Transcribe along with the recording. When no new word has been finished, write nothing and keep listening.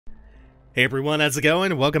Hey everyone, how's it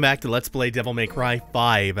going? Welcome back to Let's Play Devil May Cry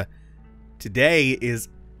 5. Today is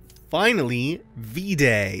finally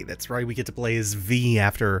V-Day. That's right, we get to play as V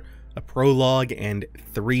after a prologue and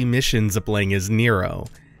 3 missions of playing as Nero.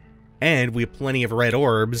 And we have plenty of red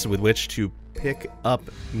orbs with which to pick up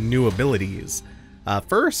new abilities.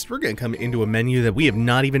 First, we're going to come into a menu that we have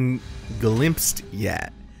not even glimpsed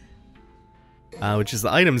yet, which is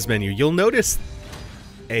the items menu. You'll notice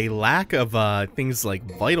a lack of things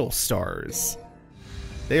like vital stars.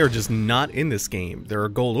 They are just not in this game. There are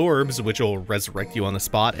gold orbs, which will resurrect you on the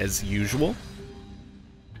spot as usual.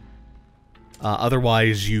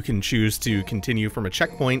 Otherwise, you can choose to continue from a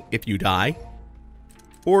checkpoint if you die.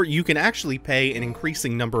 Or you can actually pay an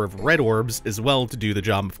increasing number of red orbs as well to do the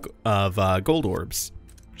job of gold orbs.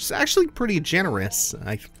 Which is actually pretty generous,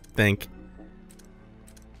 I think.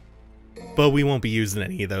 But we won't be using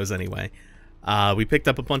any of those anyway. We picked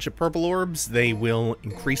up a bunch of purple orbs. They will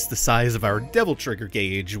increase the size of our devil trigger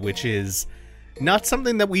gauge, which is not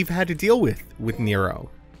something that we've had to deal with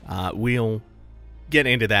Nero. We'll get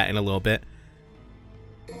into that in a little bit.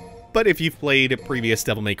 But if you've played previous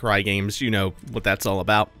Devil May Cry games, you know what that's all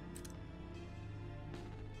about.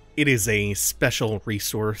 It is a special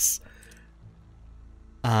resource,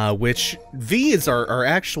 which V is our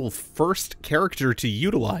actual first character to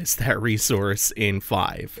utilize that resource in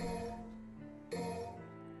 5.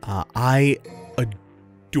 I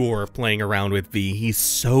adore playing around with V. He's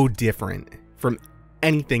so different from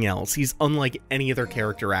anything else. He's unlike any other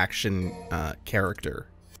character action character.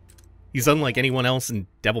 He's unlike anyone else in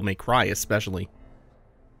Devil May Cry, especially.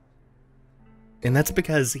 And that's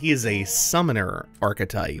because he is a summoner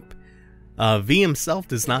archetype. V himself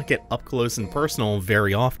does not get up close and personal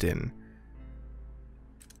very often.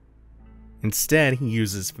 Instead, he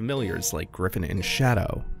uses familiars like Griffin and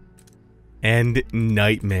Shadow. And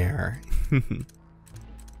Nightmare.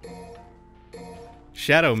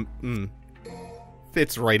 Shadow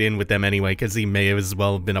fits right in with them anyway, because he may as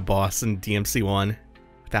well have been a boss in DMC1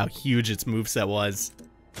 with how huge its moveset was.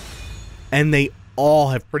 And they all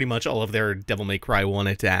have pretty much all of their Devil May Cry 1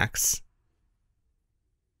 attacks.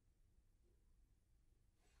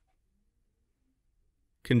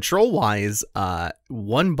 Control-wise,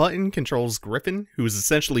 one button controls Griffin, who is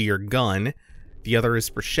essentially your gun. The other is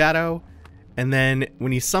for Shadow. And then,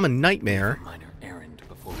 when you summon Nightmare,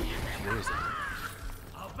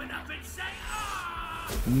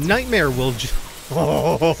 Nightmare will just...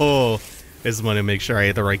 Oh, I just want to make sure I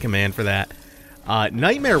had the right command for that.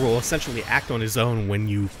 Nightmare will essentially act on his own when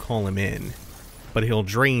you call him in. But he'll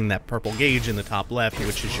drain that purple gauge in the top left,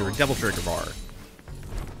 which is your Devil Trigger bar.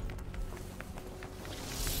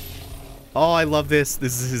 Oh, I love this.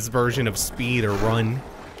 This is his version of Speed or Run,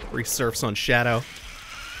 where he surfs on Shadow.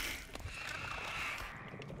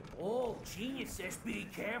 Be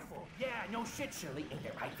careful. Yeah, no shit, Shirley. Ain't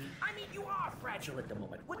there, Ivy? I mean, you are fragile at the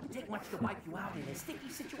moment. Wouldn't take much to wipe you out in a sticky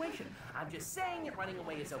situation. I'm just saying that running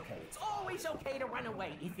away is okay. It's always okay to run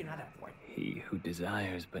away if you're not up for it. He who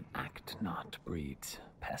desires but act not breeds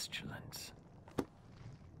pestilence.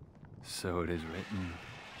 So it is written.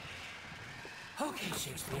 Okay,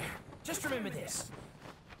 Shakespeare. Just remember this.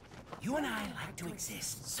 You and I like to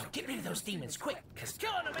exist, so get rid of those demons quick, because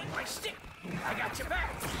killing them ain't my stick. I got your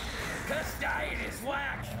back, because dying is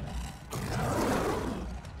whack.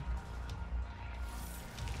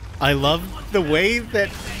 I love the way that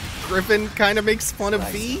Griffin kind of makes fun of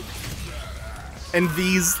V, and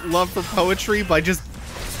V's love for poetry by just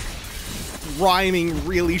rhyming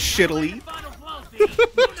really shittily.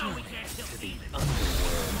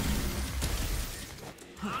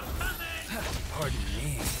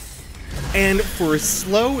 And for as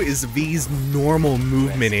slow as V's normal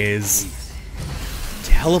movement is,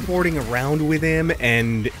 teleporting around with him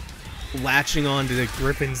and latching onto the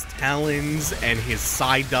Griffin's talons and his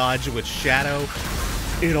side dodge with Shadow,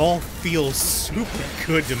 it all feels super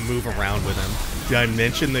good to move around with him. Did I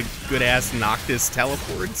mention the good-ass Noctis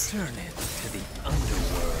teleports? Turn it to the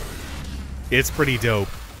underworld. It's pretty dope.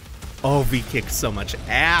 Oh, V kicks so much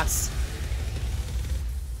ass.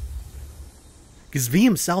 Because V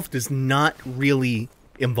himself does not really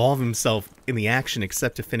involve himself in the action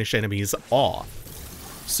except to finish enemies off.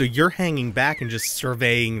 So you're hanging back and just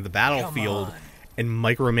surveying the battlefield and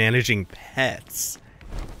micromanaging pets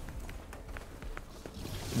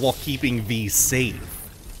while keeping V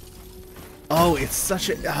safe. Oh, it's such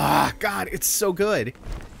a... God, it's so good.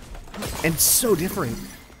 And so different.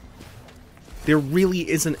 There really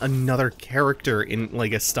isn't another character in,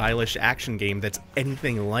 like, a stylish action game that's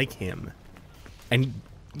anything like him. And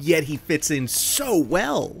yet he fits in so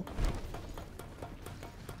well.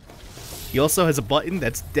 He also has a button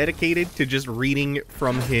that's dedicated to just reading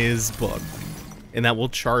from his book, and that will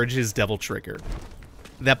charge his devil trigger.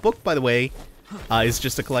 That book, by the way, is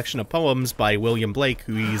just a collection of poems by William Blake,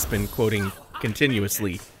 who he's been quoting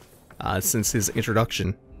continuously since his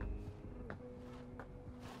introduction.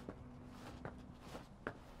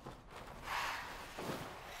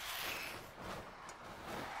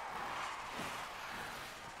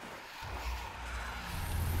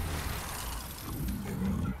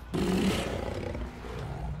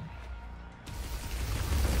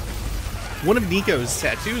 One of Nico's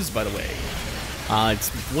tattoos, by the way, it's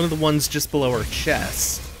one of the ones just below her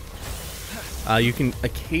chest. You can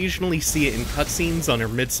occasionally see it in cutscenes on her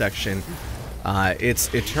midsection.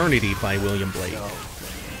 It's Eternity by William Blake.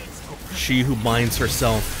 She who binds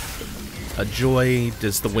herself a joy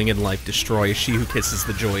does the winged life destroy. She who kisses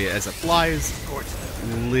the joy as it flies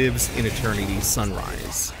lives in eternity's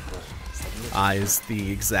sunrise. Is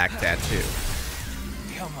the exact tattoo.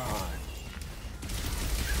 Come on.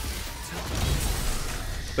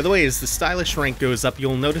 By the way, as the stylish rank goes up,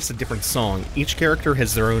 you'll notice a different song. Each character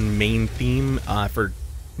has their own main theme. For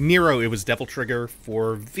Nero, it was Devil Trigger.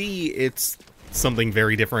 For V, it's something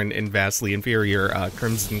very different and vastly inferior,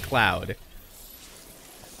 Crimson Cloud.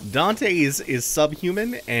 Dante's is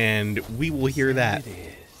Subhuman, and we will hear that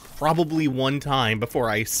probably one time before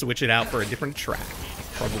I switch it out for a different track.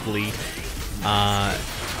 Probably.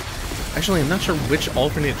 Actually, I'm not sure which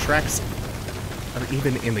alternate tracks are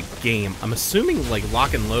even in the game. I'm assuming, like,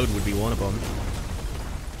 Lock and Load would be one of them.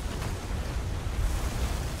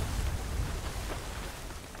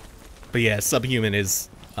 But yeah, Subhuman is,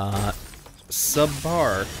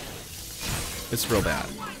 subpar. It's real bad.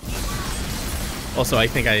 Also, I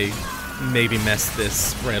think I maybe messed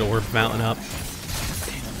this Red Orb Mountain up.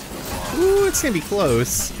 Ooh, it's gonna be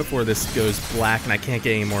close before this goes black and I can't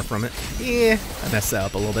get any more from it. Yeah, I messed that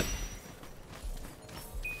up a little bit.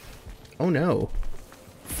 Oh no.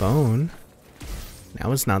 Phone.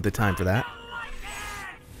 Now is not the time for that.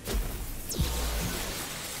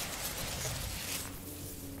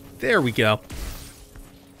 There we go.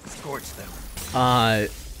 Scorch them.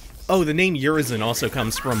 Oh, the name Urizen also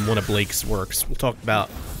comes from one of Blake's works. We'll talk about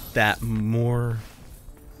that more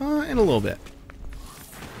in a little bit.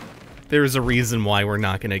 There's a reason why we're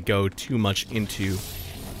not going to go too much into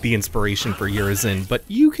the inspiration for Urizen, but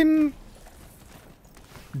you can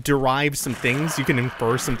derive some things, you can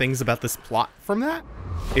infer some things about this plot from that,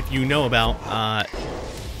 if you know about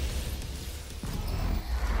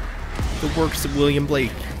the works of William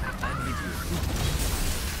Blake.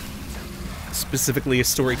 Specifically a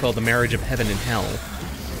story called The Marriage of Heaven and Hell.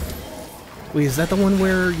 Wait, is that the one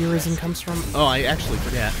where Urizen comes from? Oh, I actually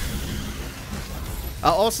forget.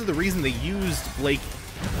 Also, the reason they used Blake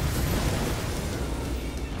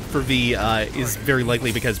for V is very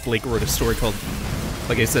likely because Blake wrote a story called,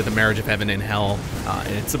 like I said, The Marriage of Heaven and Hell,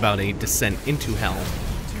 and it's about a descent into hell,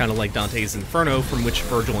 kind of like Dante's Inferno, from which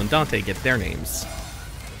Virgil and Dante get their names.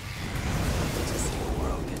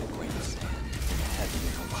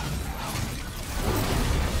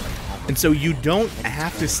 And so you don't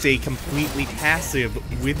have to stay completely passive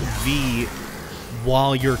with V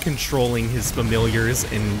while you're controlling his familiars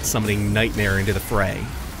and summoning Nightmare into the fray.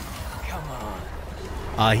 Come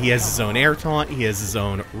on. He has his own air taunt, he has his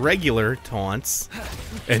own regular taunts,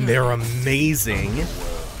 and they're amazing.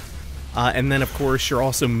 And then, of course, you're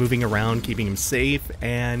also moving around, keeping him safe,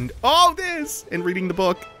 and all this, and reading the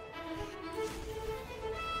book.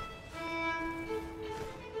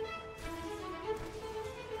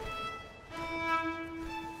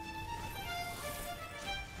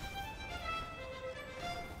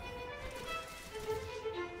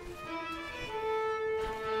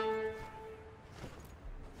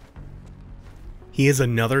 He has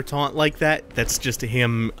another taunt like that, that's just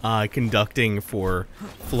him conducting for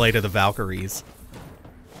Flight of the Valkyries.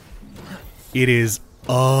 It is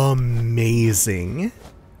amazing.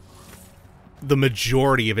 The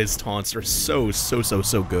majority of his taunts are so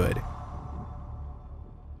good.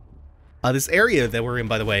 This area that we're in,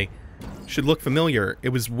 by the way, should look familiar. It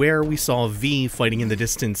was where we saw V fighting in the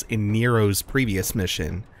distance in Nero's previous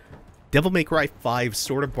mission. Devil May Cry 5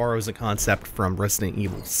 sort of borrows a concept from Resident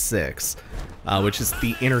Evil 6, which is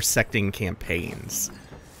the intersecting campaigns.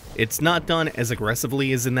 It's not done as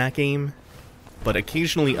aggressively as in that game, but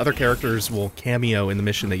occasionally other characters will cameo in the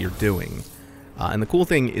mission that you're doing. And the cool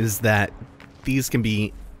thing is that these can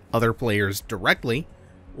be other players directly,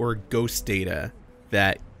 or ghost data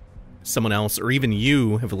that someone else, or even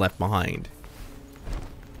you, have left behind.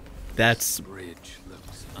 That's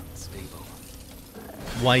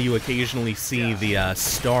why you occasionally see the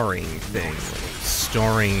starring thing,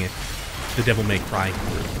 starring the Devil May Cry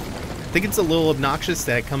group. think it's a little obnoxious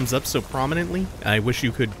that it comes up so prominently. I wish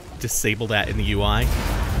you could disable that in the UI.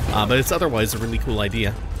 But it's otherwise a really cool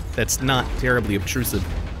idea that's not terribly obtrusive.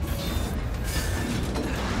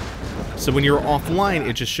 So when you're offline,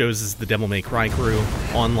 it just shows as the Devil May Cry crew.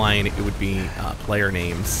 Online, it would be player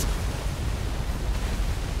names.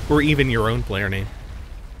 Or even your own player name.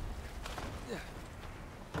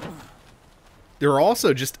 There are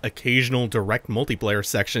also just occasional direct multiplayer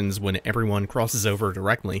sections when everyone crosses over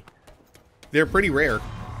directly. They're pretty rare.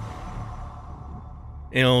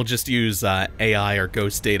 And it'll just use AI or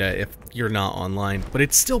ghost data if you're not online, but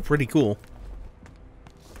it's still pretty cool.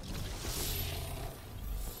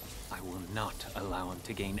 I will not allow him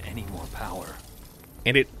to gain any more power.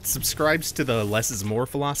 And it subscribes to the less is more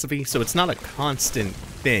philosophy, so it's not a constant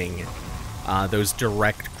thing, those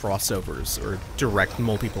direct crossovers or direct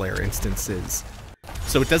multiplayer instances.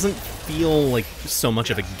 So it doesn't feel like so much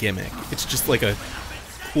of a gimmick. It's just like a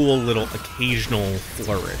cool little occasional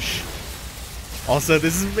flourish. Also,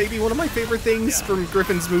 this is maybe one of my favorite things from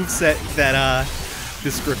Griffin's moveset that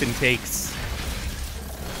this Griffin takes.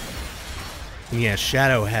 And yeah,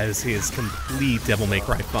 Shadow has his complete Devil May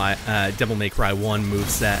Cry 1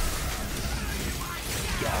 moveset,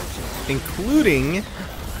 including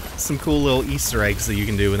some cool little Easter eggs that you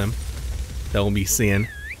can do with him that we'll be seeing.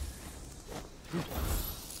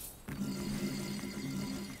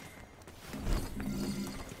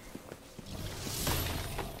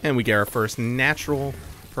 And we get our first natural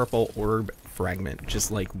purple orb fragment, just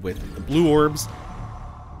like with the blue orbs.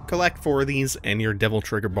 Collect 4 of these and your devil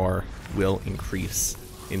trigger bar will increase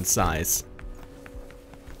in size.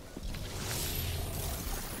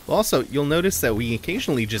 Also, you'll notice that we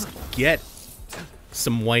occasionally just get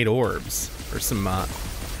some white orbs, or some,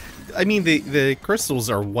 I mean, the crystals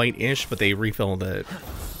are white-ish, but they refill the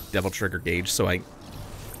devil trigger gauge, so I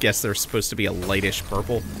guess they're supposed to be a lightish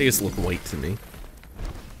purple. They just look white to me.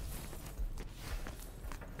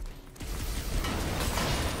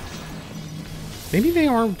 Maybe they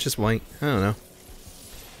are just white. I don't know.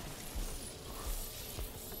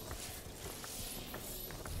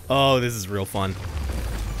 Oh, this is real fun.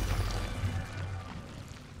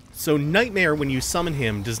 So Nightmare, when you summon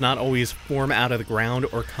him, does not always form out of the ground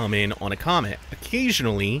or come in on a comet.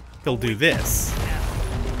 Occasionally, he'll do this.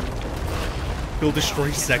 He'll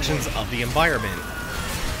destroy sections of the environment.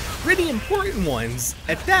 Pretty important ones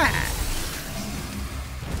at that.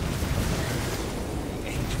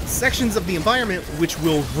 Sections of the environment which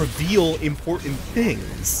will reveal important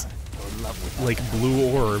things, like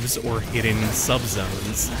blue orbs or hidden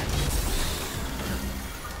subzones.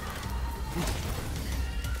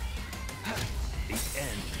 The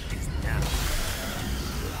end is now.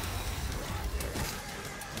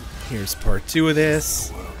 Here's part 2 of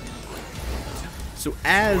this. So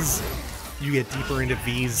as you get deeper into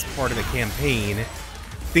V's part of the campaign,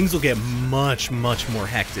 things will get much, much more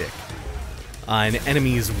hectic. And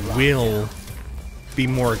enemies will be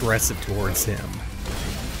more aggressive towards him.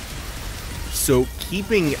 So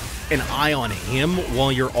keeping an eye on him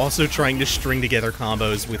while you're also trying to string together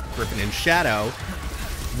combos with Griffin and Shadow,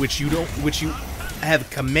 which you have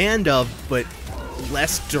command of but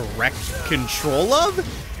less direct control of,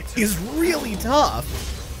 is really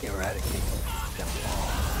tough. Eradicate them all.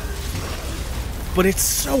 But it's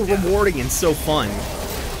so rewarding and so fun.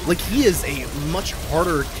 Like, he is a much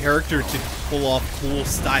harder character to pull off cool,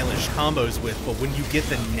 stylish combos with, but when you get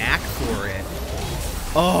the knack for it,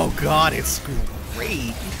 oh god, it's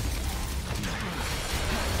great.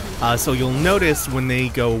 So you'll notice when they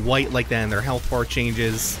go white like that and their health bar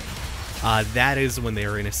changes, that is when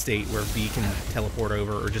they're in a state where V can teleport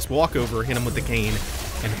over or just walk over, hit them with the cane,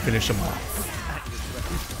 and finish them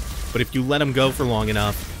off. But if you let them go for long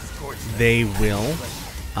enough, they will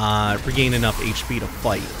regain enough HP to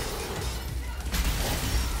fight.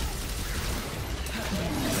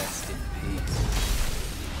 Rest in peace.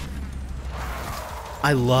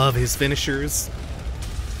 I love his finishers.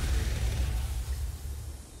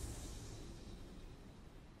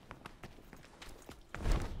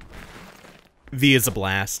 V is a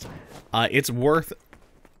blast. It's worth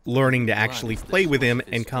learning to actually play with him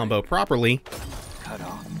and combo properly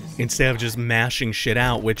instead of just mashing shit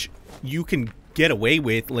out, which you can get away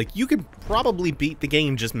with. Like, you could probably beat the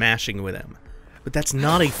game just mashing with him, but that's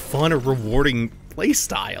not a fun or rewarding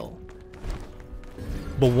playstyle.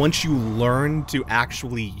 But once you learn to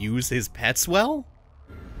actually use his pets well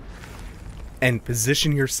and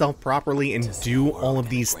position yourself properly and do all of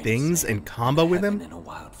these things and combo with him,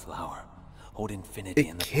 hold infinity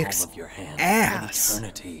in the palm of your hand, ass. And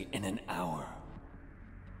eternity in an hour.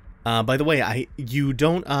 By the way, you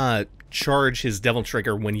don't charge his devil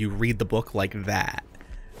trigger when you read the book like that.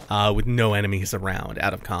 with no enemies around,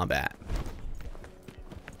 out of combat.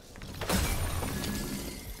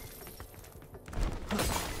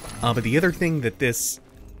 But the other thing that this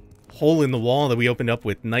hole in the wall that we opened up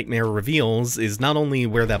with Nightmare reveals is not only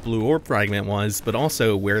where that blue orb fragment was, but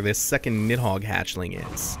also where this second Nidhogg hatchling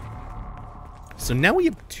is. So now we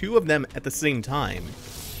have 2 of them at the same time,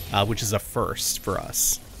 which is a first for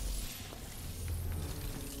us.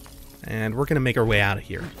 And we're going to make our way out of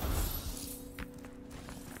here.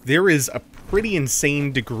 There is a pretty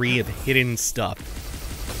insane degree of hidden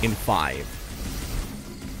stuff in 5.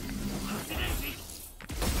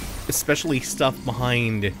 Especially stuff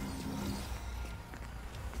behind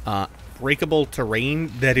breakable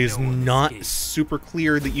terrain that is not super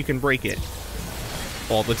clear that you can break it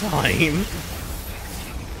all the time.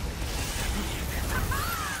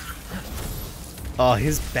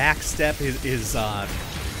 His backstep, his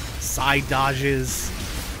side dodges,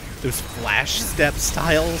 those flash step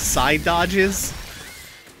style side dodges.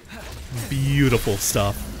 Beautiful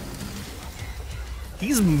stuff.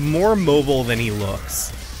 He's more mobile than he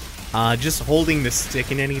looks. Just holding the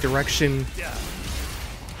stick in any direction.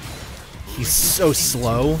 He's so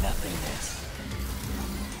slow.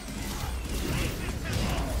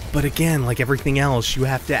 But again, like everything else, you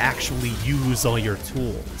have to actually use all your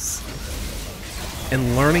tools.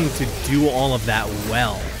 And learning to do all of that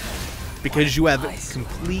well. Because you have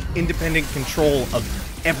complete independent control of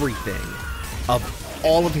everything. Of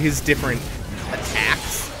all of his different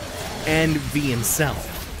attacks. And V himself.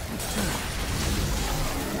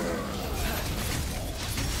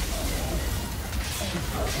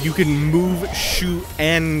 You can move, shoot,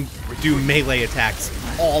 and do melee attacks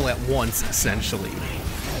all at once, essentially.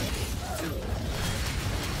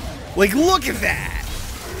 Like, look at that!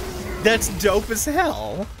 That's dope as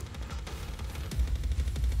hell.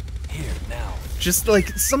 Here, now. Just like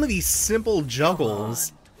some of these simple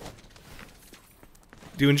juggles.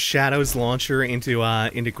 Doing Shadow's launcher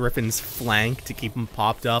into Griffin's flank to keep him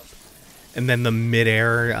popped up. And then the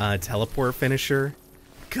mid-air teleport finisher.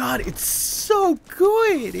 God, it's so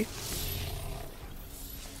good!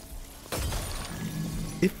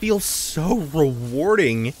 It feels so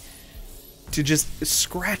rewarding to just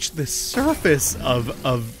scratch the surface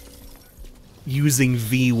of using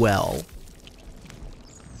V well.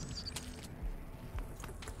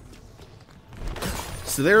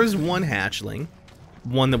 So there's one hatchling,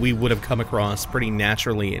 one that we would have come across pretty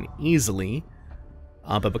naturally and easily.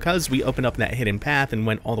 But because we opened up that hidden path and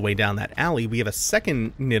went all the way down that alley, we have a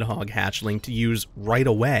second Nidhogg hatchling to use right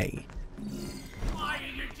away. Why are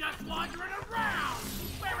you just wandering around?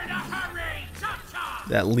 We're in a hurry! Chop chop!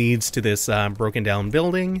 That leads to this broken down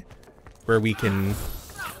building where we can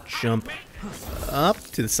jump up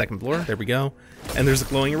to the second floor. There we go. And there's a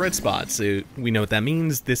glowing red spot, so we know what that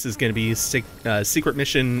means. This is going to be secret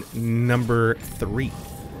mission number 3.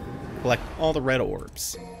 Collect all the red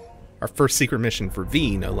orbs. Our first secret mission for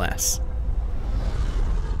V, no less.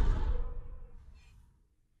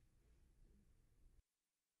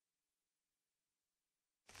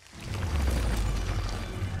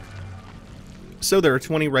 So there are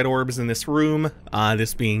 20 red orbs in this room,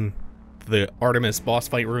 this being the Artemis boss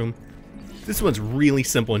fight room. This one's really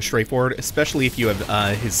simple and straightforward, especially if you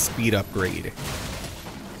have his speed upgrade.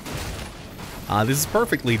 This is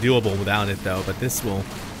perfectly doable without it though, but this will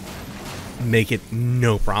make it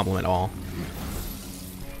no problem at all.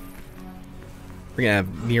 We're gonna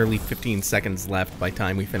have nearly 15 seconds left by the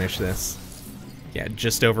time we finish this. Yeah,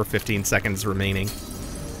 just over 15 seconds remaining.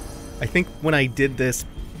 I think when I did this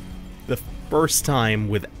the first time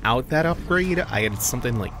without that upgrade, I had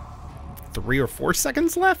something like 3 or 4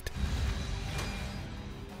 seconds left.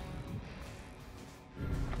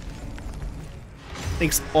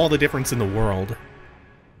 Makes all the difference in the world.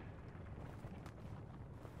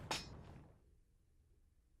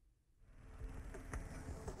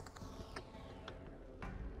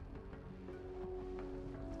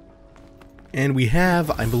 And we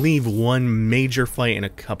have, I believe, one major fight and a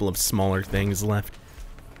couple of smaller things left.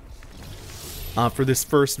 For this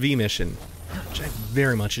first V mission, which I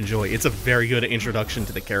very much enjoy. It's a very good introduction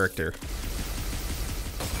to the character.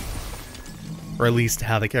 Or at least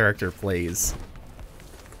how the character plays.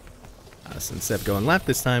 So instead of going left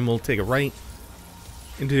this time, we'll take a right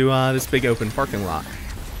into this big open parking lot.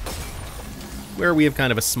 Where we have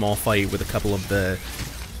kind of a small fight with a couple of the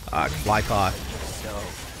Glycot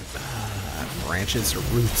branches or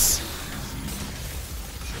roots.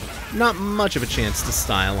 Not much of a chance to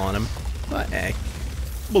style on him, but hey,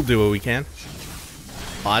 we'll do what we can.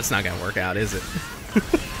 Oh, it's not gonna work out, is it?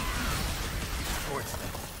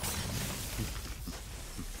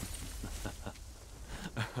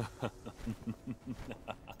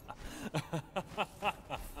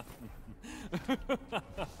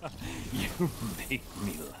 Make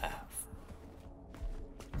me laugh.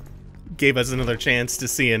 Gave us another chance to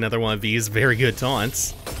see another one of these very good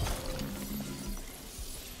taunts.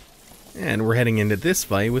 And we're heading into this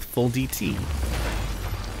fight with full DT.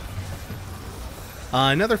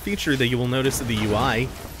 Another feature that you will notice of the UI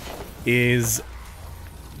is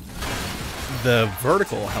the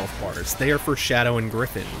vertical health bars. They are for Shadow and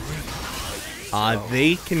Griffin.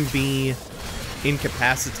 They can be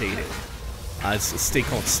incapacitated. It's a state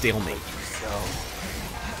called stalemate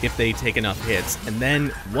if they take enough hits. And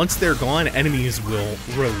then once they're gone, enemies will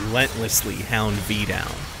relentlessly hound V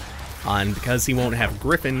down. And because he won't have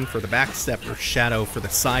Griffin for the backstep or Shadow for the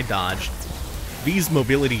side dodge, V's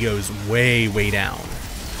mobility goes way, way down.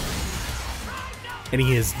 And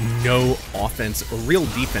he has no offense or real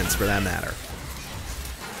defense for that matter.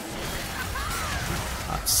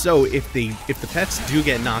 So if the pets do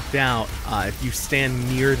get knocked out, if you stand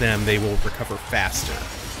near them, they will recover faster.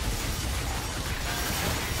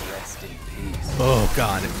 Rest in peace. Oh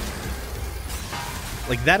god.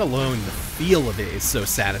 Like that alone, the feel of it is so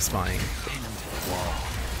satisfying.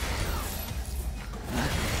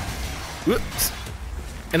 Whoops.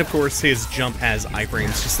 And of course his jump has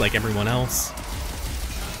iframes just like everyone else.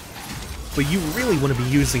 But you really want to be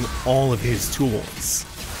using all of his tools.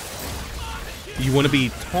 You want to be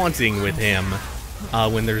taunting with him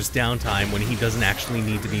when there's downtime, when he doesn't actually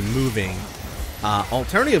need to be moving.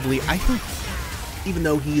 Alternatively, I think even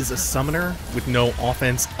though he's a summoner with no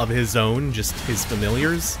offense of his own, just his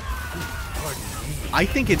familiars, I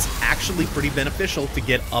think it's actually pretty beneficial to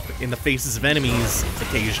get up in the faces of enemies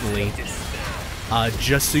occasionally,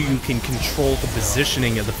 just so you can control the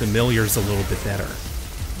positioning of the familiars a little bit better.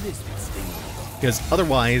 Because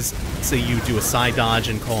otherwise, say you do a side dodge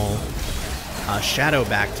and call Shadow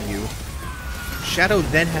back to you, Shadow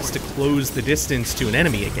then has to close the distance to an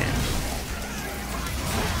enemy again.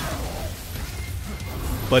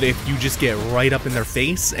 But if you just get right up in their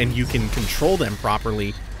face and you can control them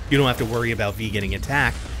properly, you don't have to worry about V getting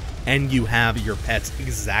attacked, and you have your pets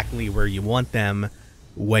exactly where you want them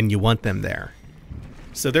when you want them there.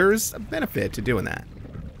 So there's a benefit to doing that.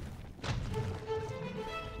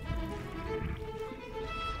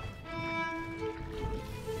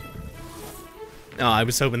 Oh, I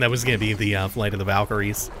was hoping that was going to be the Flight of the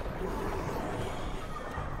Valkyries.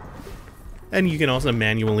 And you can also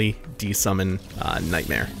manually desummon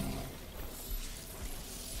Nightmare.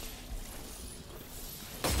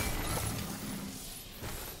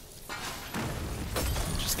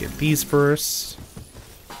 Just get these first.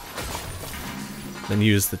 Then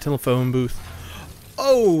use the telephone booth.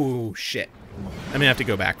 Oh, shit. I'm going to have to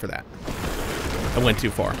go back for that. I went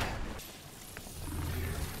too far.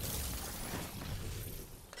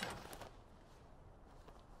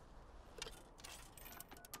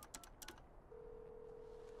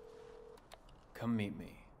 Come meet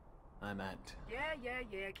me. I'm at...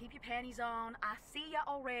 Yeah. Keep your panties on. I see ya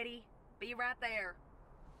already. Be right there.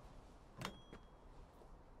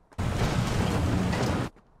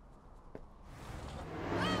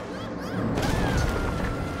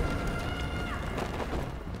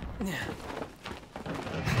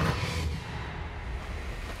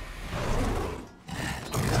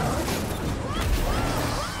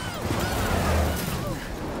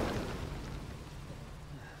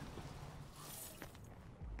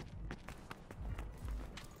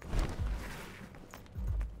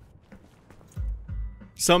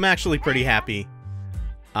 So I'm actually pretty happy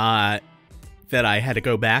that I had to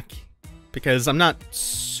go back, because I'm not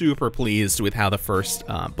super pleased with how the first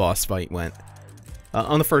boss fight went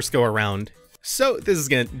on the first go around. So this is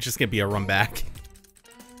just gonna be a run back.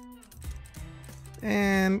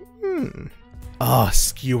 And oh,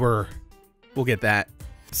 skewer. We'll get that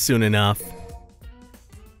soon enough.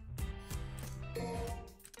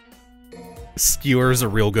 Skewer's a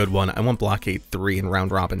real good one. I want Blockade 3 and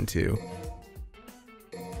Round Robin 2.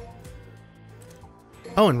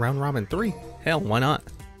 Oh, and Round Robin 3. Hell, why not?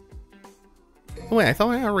 Oh, wait, I thought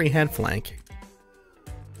I already had Flank.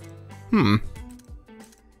 And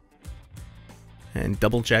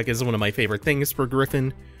Double Check is one of my favorite things for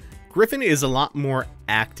Griffin. Griffin is a lot more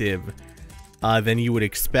active than you would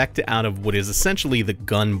expect out of what is essentially the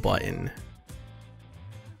gun button.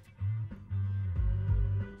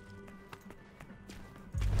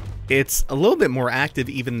 It's a little bit more active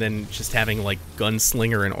even than just having, like,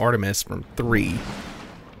 Gunslinger and Artemis from 3.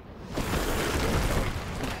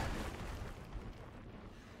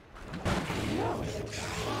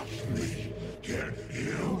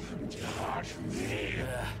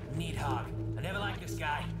 Needhog. I never liked this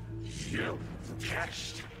guy. You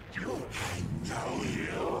test. I know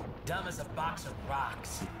you. Dumb as a box of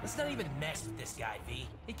rocks. Let's not even mess with this guy, V.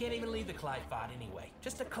 He can't even leave the Clyphod anyway.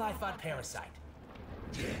 Just a Clyphod parasite.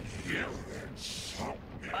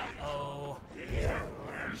 Uh-oh.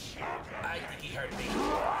 I think he hurt me.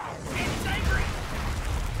 He's angry!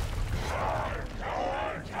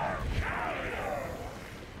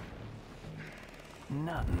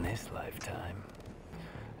 Not in this lifetime.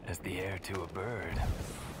 As the air to a bird,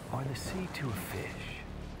 or the sea to a fish,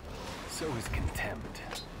 so is contempt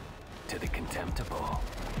to the contemptible.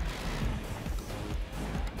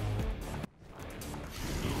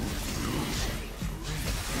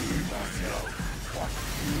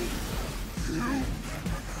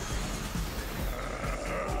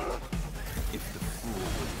 If the fool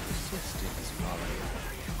was persistent in his folly,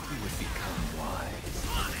 he would become wise.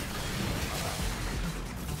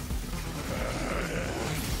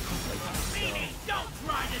 Don't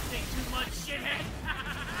try to think too much, shithead!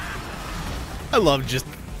 I love just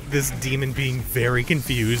this demon being very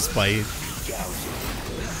confused by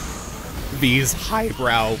V's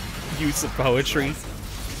highbrow use of poetry.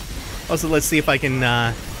 Also, let's see if I can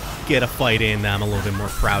get a fight in that I'm a little bit more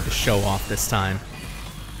proud to show off this time.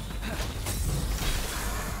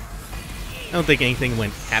 I don't think anything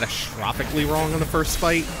went catastrophically wrong in the first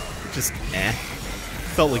fight. Just,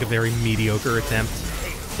 felt like a very mediocre attempt.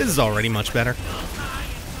 This is already much better.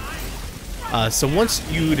 So once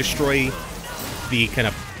you destroy the kind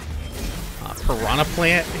of piranha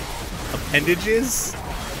plant appendages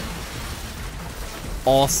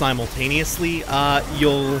all simultaneously,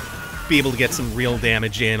 you'll be able to get some real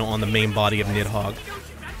damage in on the main body of Nidhogg.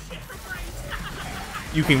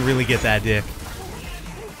 You can really get that dick.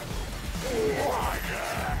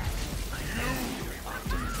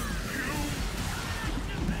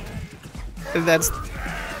 And that's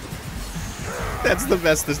the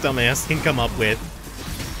best this dumbass can come up with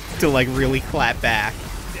to, like, really clap back.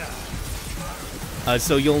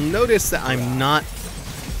 So you'll notice that I'm not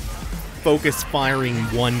focus firing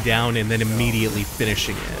one down and then immediately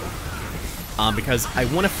finishing it. Because I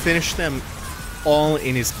want to finish them all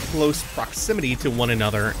in as close proximity to one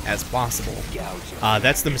another as possible.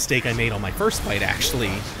 That's the mistake I made on my first fight,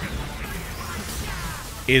 actually.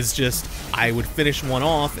 Is just, I would finish one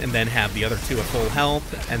off and then have the other two at full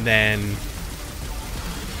health, and then,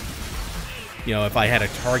 you know, if I had a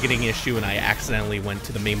targeting issue and I accidentally went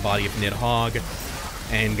to the main body of Nidhogg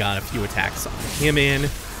and got a few attacks on him in.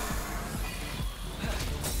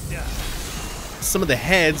 Some of the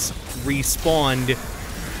heads respawned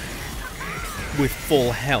with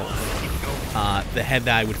full health. The head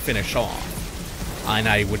that I would finish off. And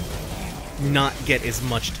I would not get as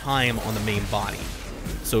much time on the main body.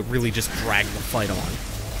 So it really just dragged the fight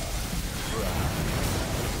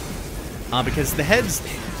on. Because the heads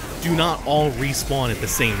do not all respawn at the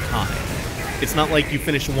same time. It's not like you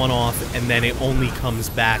finish one off and then it only comes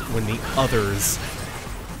back when the others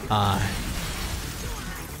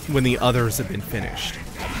have been finished.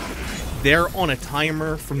 They're on a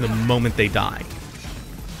timer from the moment they die.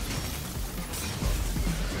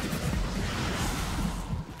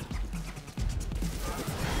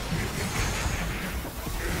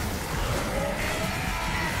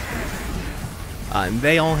 And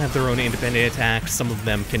they all have their own independent attacks. Some of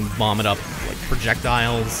them can vomit up, like,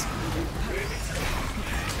 projectiles.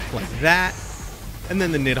 Like that. And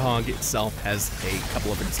then the Nidhogg itself has a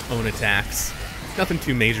couple of its own attacks. Nothing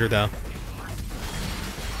too major, though.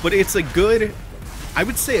 But it's a good, I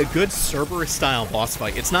would say a good Cerberus-style boss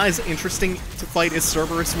fight. It's not as interesting to fight as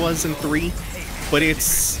Cerberus was in 3, but it's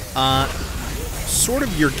sort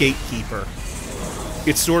of your gatekeeper.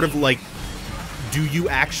 It's sort of like, do you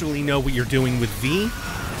actually know what you're doing with V?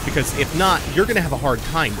 Because if not, you're going to have a hard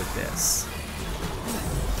time with this.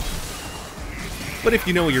 But if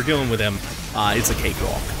you know what you're doing with him, it's a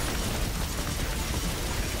cakewalk.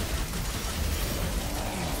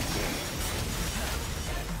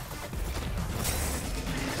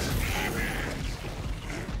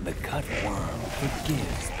 The cutworm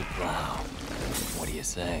forgives the plow. What do you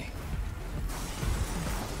say?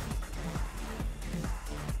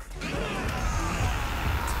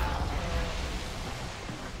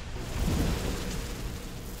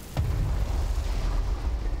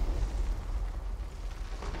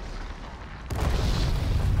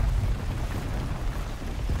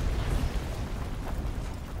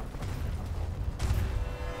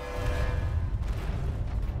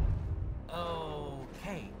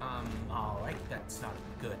 Alright, that's not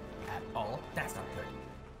good at all. That's not good.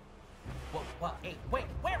 Well, hey, wait,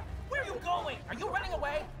 where are you going? Are you running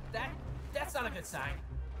away? That's not a good sign.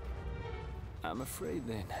 I'm afraid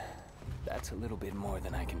then, that's a little bit more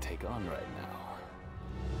than I can take on right now.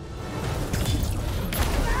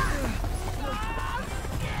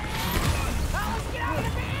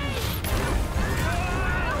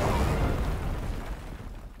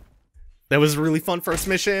 That was a really fun first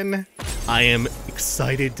mission. I am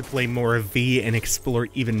excited to play more of V and explore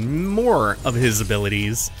even more of his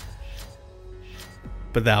abilities.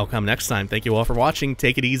 But that'll come next time. Thank you all for watching.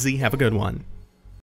 Take it easy. Have a good one.